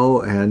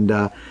 and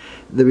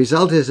the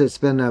result is it's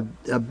been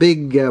a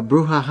big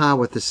brouhaha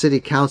with the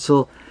city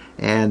council,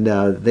 and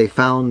they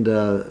found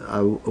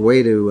a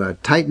way to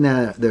tighten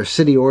their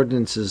city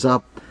ordinances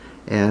up.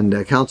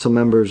 And council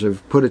members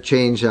have put a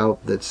change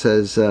out that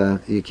says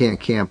you can't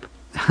camp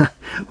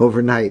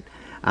overnight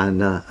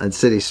on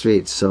city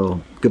streets.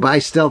 So goodbye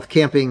stealth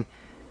camping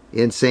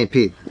in St.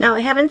 Pete. Now,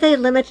 haven't they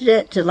limited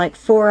it to like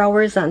 4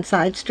 hours on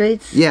side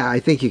streets? Yeah, I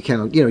think you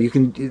can. You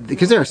can,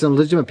 because there are some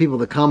legitimate people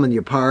that come and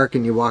you park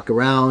and you walk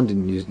around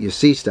and you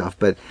see stuff.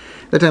 But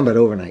they're talking about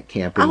overnight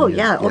camping. Oh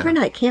yeah,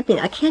 overnight camping.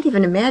 I can't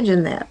even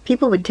imagine that.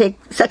 People would take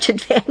such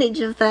advantage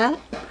of that.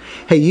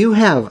 Hey, you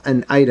have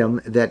an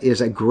item that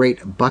is a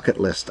great bucket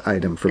list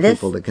item for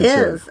people to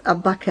consider. This is a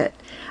bucket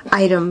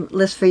item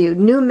list for you.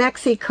 New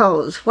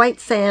Mexico's White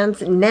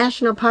Sands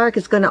National Park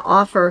is going to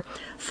offer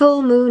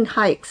full moon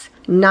hikes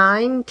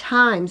 9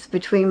 times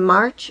between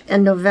March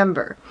and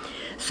November.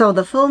 So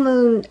the full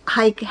moon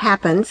hike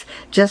happens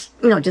just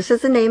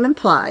as the name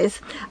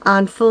implies,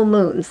 on full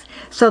moons.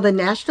 So the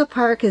national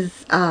park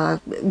is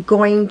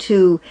going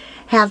to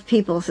have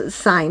people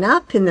sign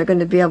up, and they're going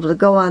to be able to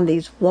go on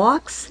these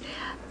walks.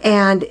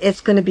 And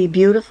it's going to be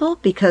beautiful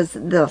because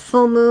the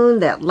full moon,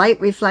 that light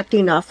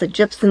reflecting off the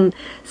gypsum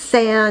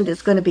sand,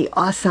 is going to be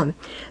awesome.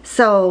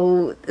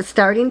 So the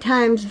starting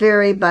times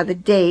vary by the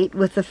date,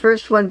 with the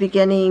first one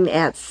beginning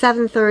at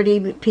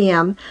 7:30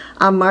 p.m.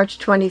 on March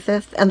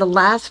 25th, and the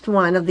last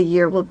one of the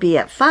year will be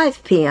at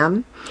 5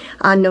 p.m.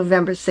 on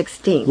November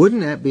 16th.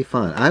 Wouldn't that be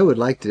fun? I would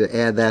like to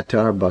add that to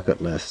our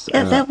bucket list.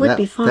 Yeah, that would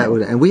be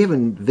fun. And we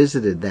haven't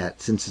visited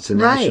that since it's a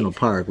national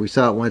park. We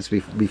saw it once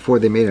before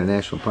they made it a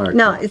national park.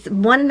 No, it's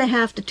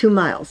 1.5 to 2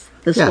 miles,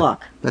 this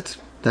walk. That's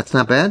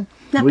not bad.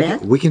 Not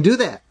bad. We can do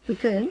that. We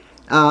could.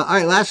 All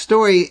right, last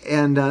story,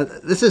 and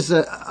this is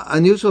an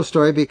unusual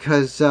story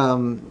because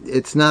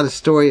it's not a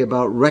story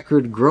about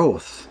record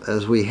growth,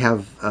 as we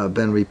have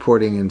been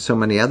reporting in so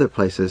many other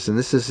places, and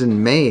this is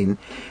in Maine.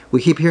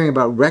 We keep hearing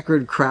about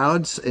record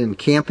crowds in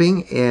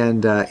camping,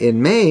 and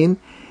in Maine,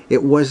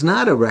 it was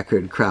not a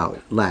record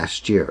crowd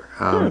last year.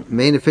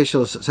 Maine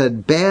officials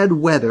said bad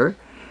weather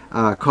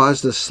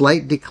caused a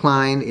slight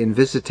decline in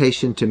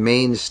visitation to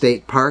Maine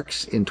state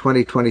parks in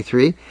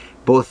 2023,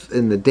 both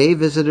in the day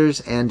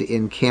visitors and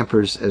in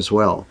campers as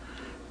well.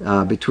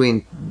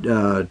 Between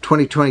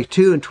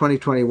 2022 and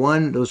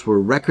 2021, those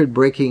were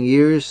record-breaking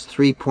years,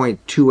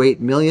 3.28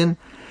 million.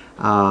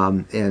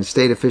 And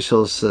state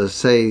officials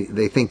say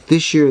they think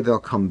this year they'll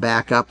come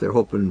back up. They're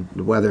hoping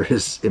the weather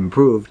has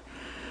improved.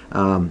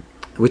 I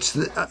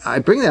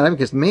bring that up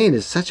because Maine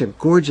is such a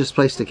gorgeous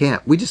place to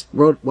camp. We just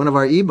wrote one of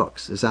our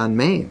ebooks is on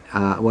Maine,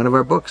 one of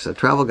our books,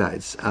 travel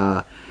guides.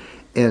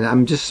 And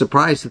I'm just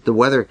surprised that the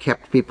weather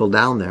kept people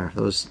down there.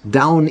 Those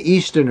down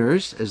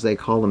Easterners, as they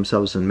call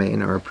themselves in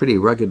Maine, are a pretty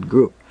rugged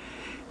group.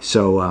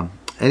 So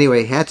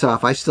anyway, hats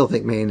off. I still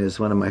think Maine is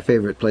one of my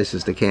favorite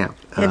places to camp.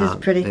 It is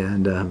pretty.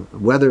 And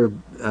weather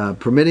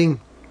permitting,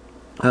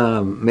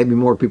 maybe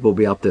more people will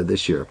be out there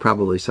this year.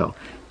 Probably so.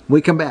 When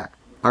we come back,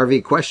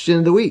 RV question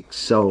of the week.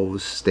 So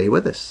stay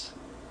with us.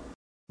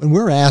 When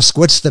we're asked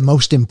what's the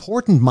most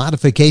important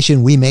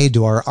modification we made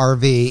to our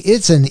RV,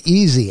 it's an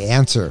easy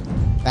answer.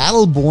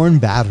 Battle-Born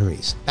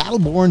batteries.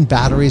 Battle-Born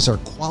batteries are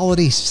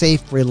quality,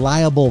 safe,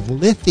 reliable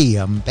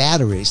lithium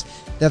batteries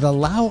that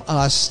allow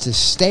us to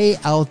stay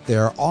out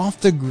there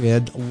off the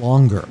grid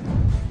longer.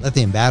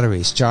 Lithium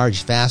batteries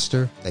charge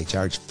faster, they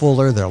charge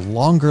fuller, they're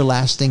longer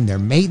lasting, they're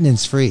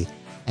maintenance free.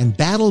 And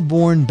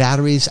Battle-Born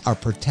batteries are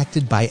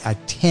protected by a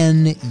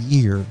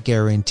 10-year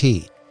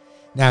guarantee.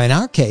 Now, in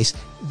our case,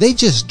 they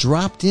just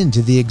dropped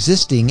into the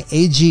existing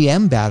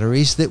AGM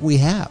batteries that we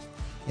have,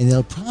 and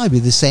they'll probably be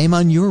the same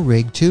on your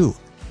rig too.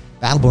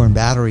 Battle-Born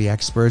battery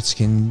experts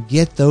can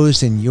get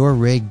those in your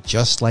rig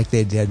just like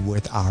they did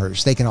with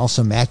ours. They can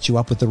also match you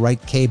up with the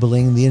right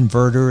cabling, the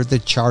inverter, the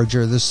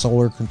charger, the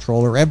solar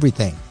controller,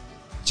 everything.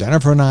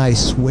 Jennifer and I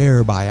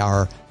swear by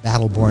our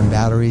Battle-Born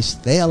batteries.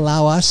 They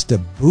allow us to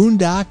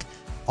boondock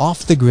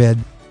off the grid.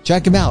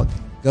 Check them out.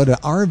 Go to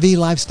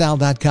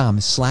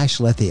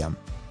rvlifestyle.com/lithium.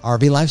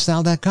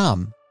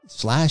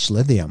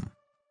 rvlifestyle.com/lithium.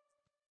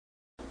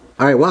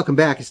 All right, welcome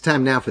back. It's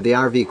time now for the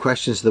RV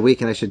questions of the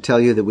week, and I should tell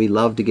you that we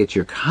love to get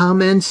your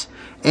comments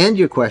and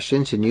your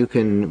questions, and you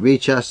can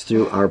reach us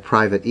through our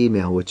private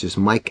email, which is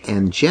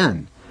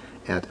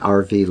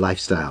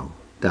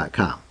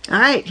mikeandjen@rvlifestyle.com. All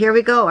right, here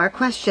we go. Our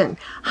question.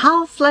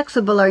 How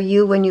flexible are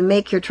you when you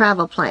make your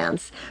travel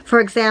plans? For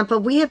example,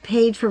 we have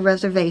paid for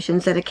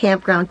reservations at a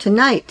campground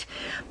tonight,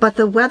 but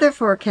the weather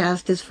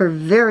forecast is for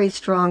very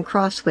strong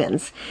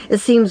crosswinds.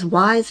 It seems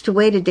wise to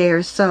wait a day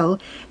or so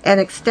and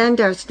extend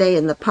our stay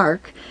in the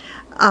park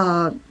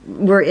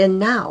we're in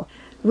now.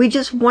 We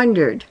just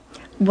wondered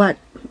what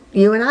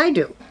you and I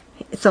do.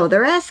 So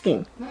they're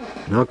asking.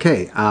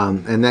 Okay,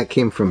 and that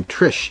came from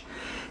Trish.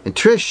 And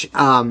Trish,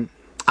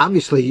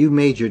 obviously you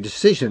made your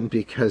decision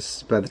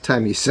because by the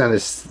time you sent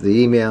us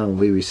the email and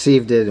we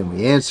received it and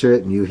we answer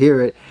it and you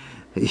hear it,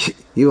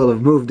 you will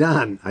have moved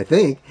on, I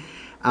think.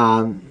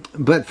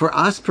 But for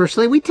us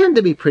personally, we tend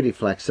to be pretty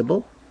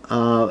flexible.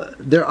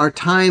 There are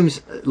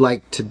times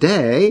like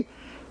today,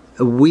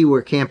 we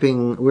were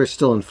camping, we're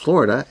still in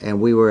Florida, and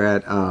we were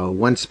at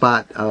one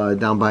spot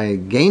down by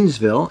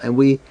Gainesville, and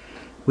we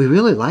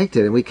really liked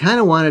it, and we kind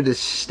of wanted to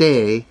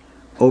stay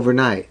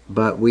overnight,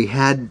 but we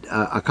had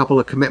a couple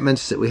of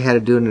commitments that we had to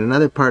do in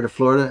another part of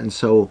Florida, and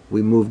so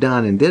we moved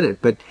on and did it.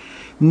 But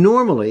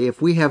normally,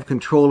 if we have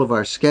control of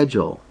our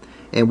schedule,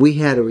 and we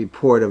had a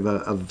report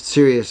of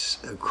serious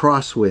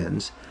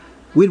crosswinds,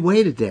 we'd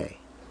wait a day.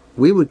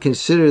 We would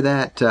consider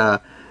that,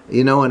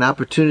 an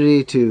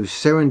opportunity to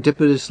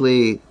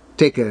serendipitously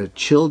take a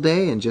chill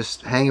day and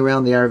just hang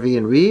around the RV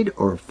and read,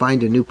 or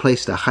find a new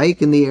place to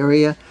hike in the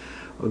area,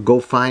 or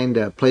go find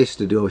a place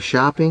to do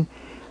shopping.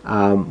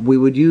 We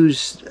would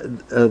use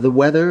the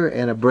weather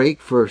and a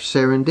break for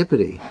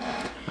serendipity.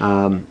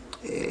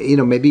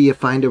 Maybe you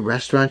find a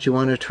restaurant you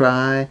want to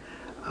try.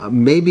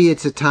 Maybe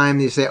it's a time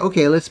you say,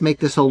 okay, let's make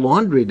this a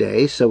laundry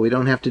day so we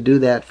don't have to do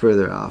that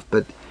further off.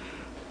 But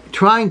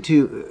trying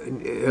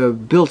to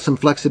build some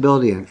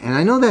flexibility in. And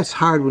I know that's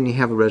hard when you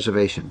have a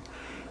reservation,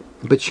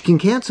 but you can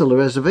cancel a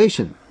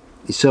reservation.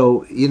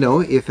 So,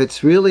 if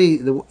it's really,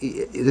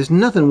 there's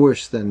nothing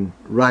worse than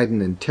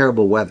riding in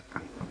terrible weather.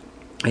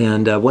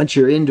 And once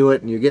you're into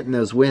it and you're getting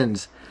those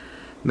winds,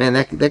 man,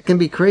 that can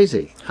be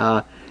crazy.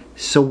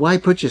 So why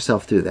put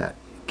yourself through that?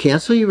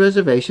 Cancel your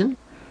reservation,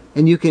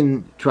 and you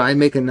can try and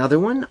make another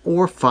one,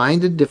 or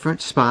find a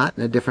different spot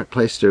and a different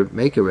place to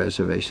make a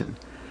reservation.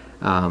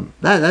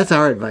 That's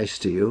our advice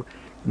to you.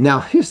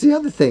 Now, here's the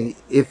other thing.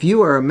 If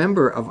you are a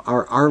member of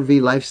our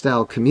RV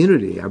Lifestyle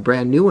community, our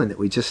brand new one that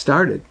we just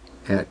started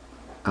at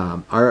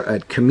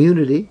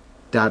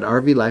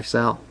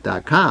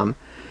community.rvlifestyle.com,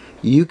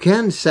 you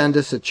can send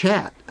us a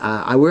chat.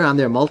 We're on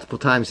there multiple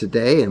times a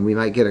day, and we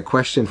might get a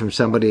question from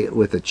somebody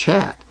with a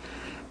chat.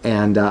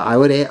 And I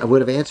would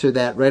have answered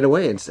that right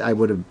away. And I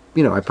would have,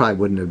 I probably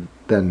wouldn't have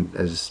been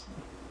as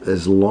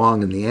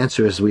long in the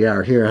answer as we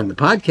are here on the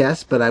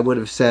podcast, but I would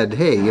have said,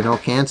 hey,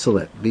 cancel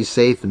it. Be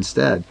safe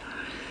instead.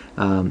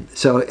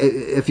 So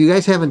if you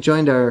guys haven't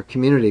joined our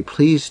community,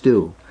 please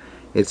do.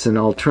 It's an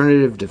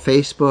alternative to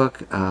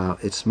Facebook.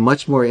 It's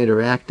much more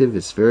interactive.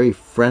 It's very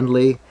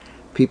friendly.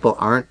 People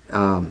aren't,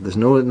 there's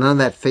none of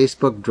that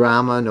Facebook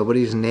drama.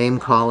 Nobody's name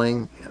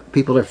calling.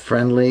 People are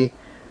friendly.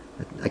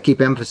 I keep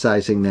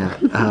emphasizing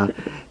that.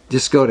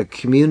 Just go to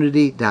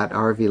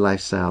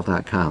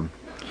community.rvlifestyle.com.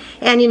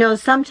 And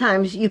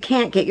sometimes you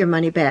can't get your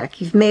money back.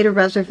 You've made a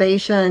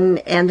reservation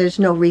and there's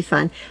no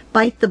refund.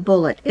 Bite the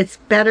bullet. It's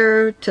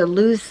better to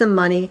lose some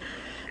money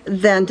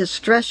than to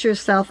stress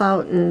yourself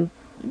out and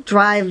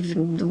drive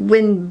the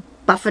wind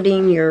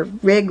buffeting your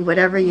rig,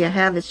 whatever you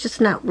have. It's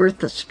just not worth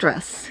the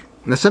stress.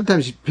 Now,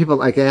 sometimes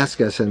people ask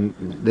us, and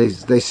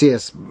they see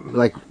us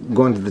like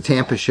going to the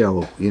Tampa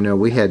show.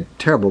 We had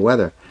terrible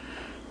weather.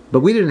 But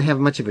we didn't have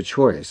much of a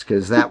choice,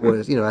 because that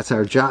was, that's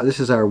our job.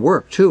 This is our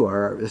work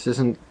too. This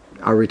isn't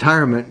our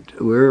retirement.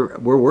 We're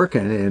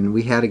working, and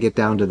we had to get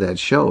down to that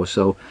show.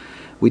 So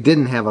we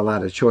didn't have a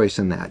lot of choice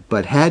in that.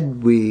 But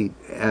had we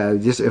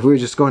if we were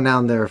just going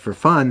down there for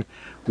fun,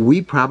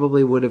 we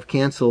probably would have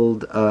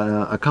canceled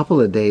a couple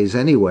of days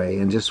anyway,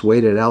 and just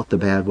waited out the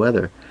bad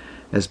weather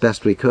as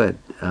best we could.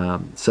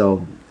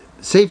 So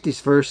safety's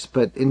first,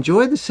 but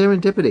enjoy the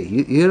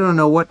serendipity. You don't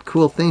know what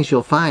cool things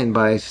you'll find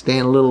by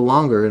staying a little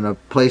longer in a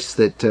place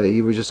that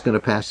you were just going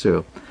to pass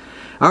through.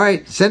 All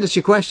right, send us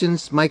your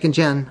questions, Mike and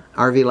Jen,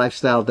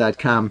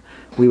 rvlifestyle.com.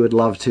 We would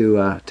love to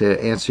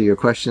answer your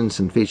questions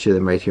and feature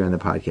them right here on the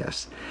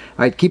podcast. All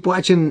right, keep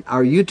watching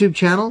our YouTube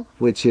channel,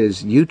 which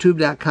is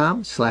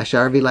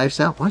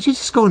youtube.com/rvlifestyle. Why don't you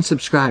just go and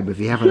subscribe if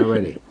you haven't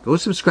already? Go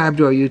subscribe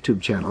to our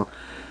YouTube channel,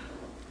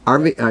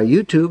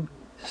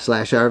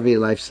 YouTube/RV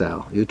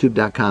Lifestyle,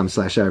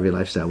 youtube.com/RV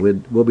Lifestyle.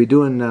 We'll be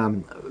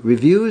doing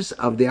reviews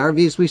of the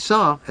RVs we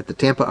saw at the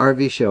Tampa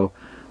RV show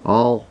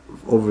all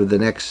over the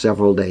next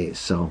several days.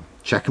 So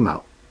check them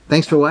out.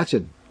 Thanks for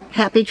watching.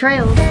 Happy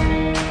trails.